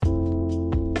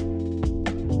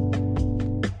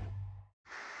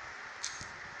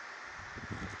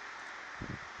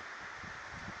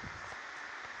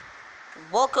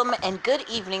welcome and good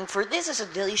evening, for this is a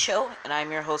daily show, and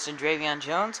I'm your host, Dravion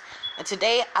Jones, and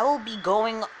today I will be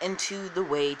going into the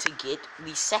way to get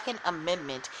the Second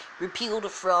Amendment repealed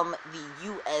from the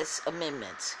U.S.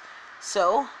 amendments.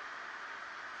 So,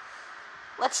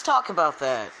 let's talk about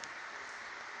that.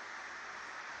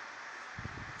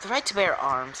 The right to bear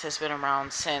arms has been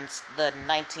around since the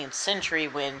 19th century,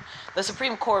 when the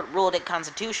Supreme Court ruled it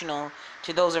constitutional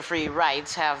to those of free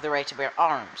rights have the right to bear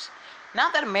arms. Now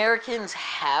that Americans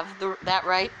have that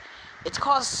right, it's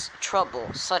caused trouble,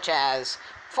 such as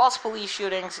false police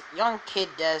shootings, young kid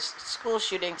deaths, school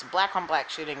shootings, black-on-black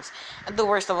shootings, and the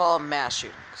worst of all, mass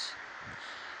shootings.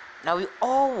 Now, we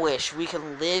all wish we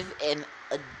could live in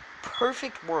a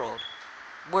perfect world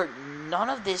where none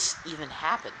of this even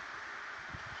happened.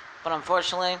 But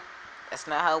unfortunately, that's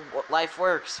not how life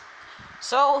works.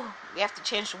 So, we have to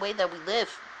change the way that we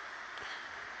live.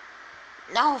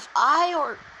 Now, if I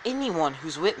or anyone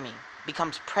who's with me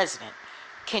becomes president,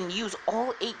 can use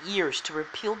all 8 years to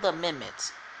repeal the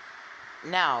amendments.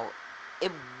 Now,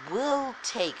 it will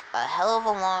take a hell of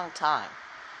a long time,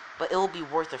 but it will be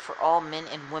worth it for all men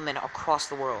and women across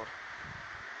the world.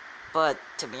 But,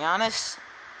 to be honest,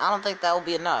 I don't think that will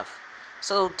be enough.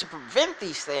 So, to prevent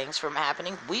these things from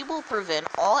happening, we will prevent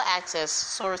all access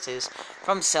sources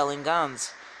from selling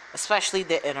guns, especially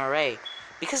the NRA.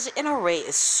 Because the NRA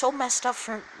is so messed up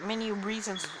for many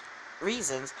reasons,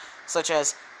 such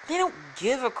as they don't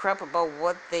give a crap about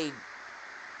what they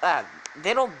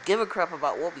don't give a crap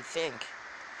about what we think.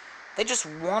 They just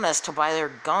want us to buy their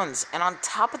guns, and on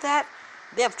top of that,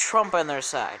 they have Trump on their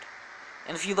side.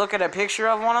 And if you look at a picture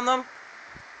of one of them,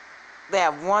 they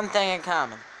have one thing in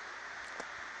common.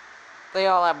 They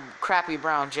all have crappy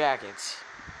brown jackets.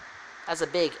 That's a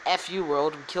big FU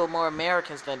world would kill more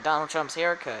Americans than Donald Trump's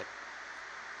haircut.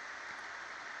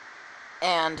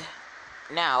 And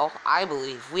now, I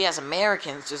believe we as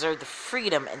Americans deserve the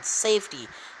freedom and safety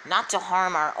not to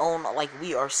harm our own like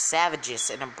we are savages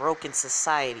in a broken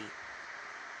society.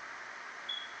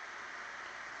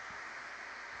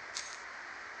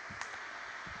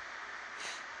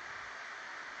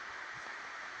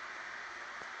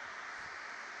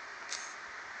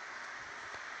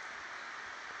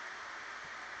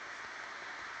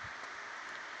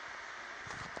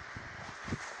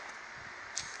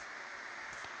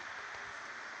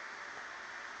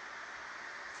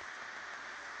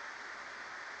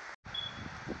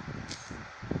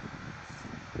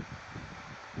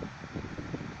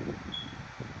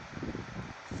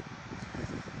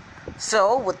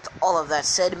 So, with all of that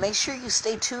said, make sure you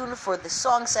stay tuned for the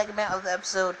song segment of the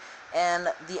episode and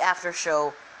the after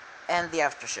show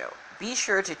Be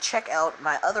sure to check out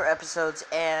my other episodes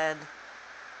and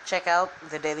check out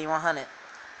the Daily 100.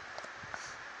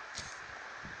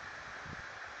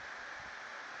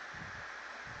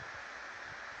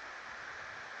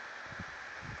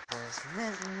 It's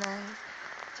midnight,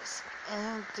 just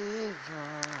empty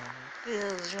room.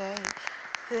 Feels right.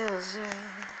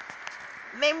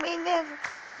 Make me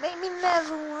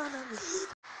never wanna leave.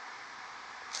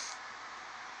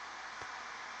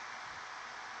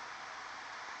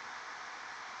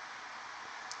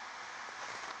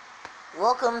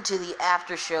 Welcome to the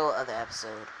after show of the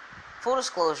episode. Full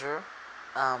disclosure,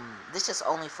 this is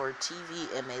only for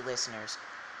TVMA listeners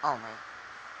only.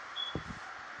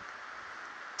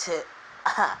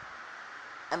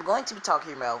 I'm going to be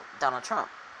talking about Donald Trump.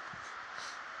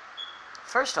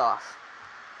 First off,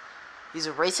 he's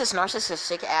a racist,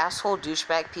 narcissistic, asshole,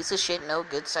 douchebag, piece of shit, no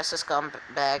good, sexist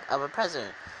scumbag of a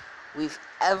president we've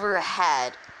ever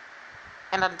had.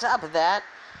 And on top of that,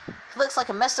 he looks like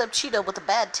a messed up Cheeto with a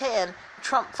bad tan.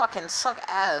 Trump fucking suck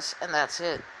ass, and that's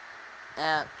it.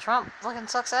 Trump fucking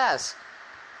sucks ass.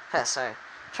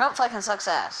 Trump fucking sucks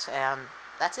ass, and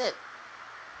that's it.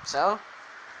 So,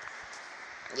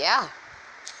 yeah.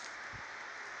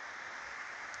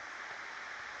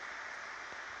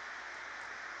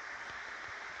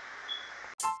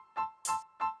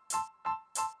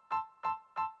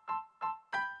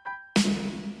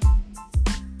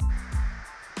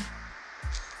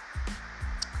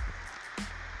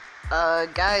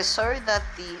 Guys, sorry that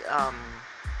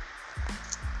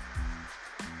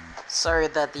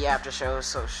the after show is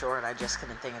so short. I just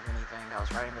couldn't think of anything. I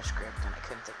was writing the script and I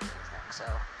couldn't think of anything. So,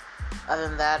 other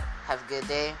than that, have a good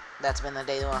day. That's been the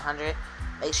Daily 100.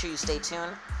 Make sure you stay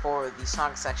tuned for the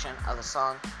song section of the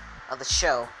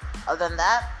show. Other than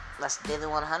that, that's the Daily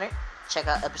 100. Check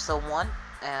out episode 1,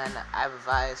 and I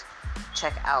advise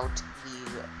check out the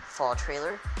fall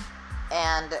trailer.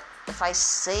 And if I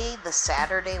say the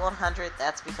Saturday 100,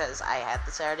 that's because I had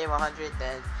the Saturday 100,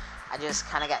 then I just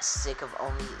kind of got sick of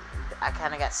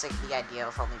the idea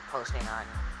of only posting on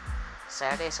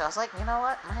Saturday, so I was like, you know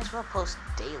what, might as well post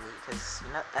daily, because,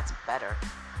 that's better.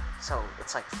 So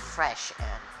it's like fresh,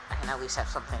 and I can at least have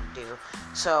something to do.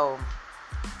 So,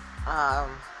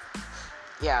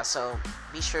 yeah, so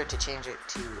be sure to change it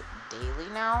to daily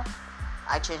now.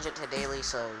 I changed it to daily,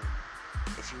 so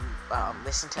if you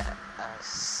listen to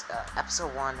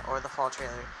episode 1 or the fall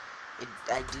trailer,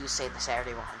 I do say the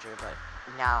Saturday 100, but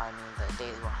now I mean the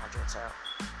daily 100, so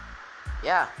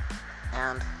yeah,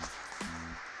 and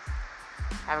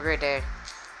have a great day.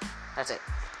 That's it.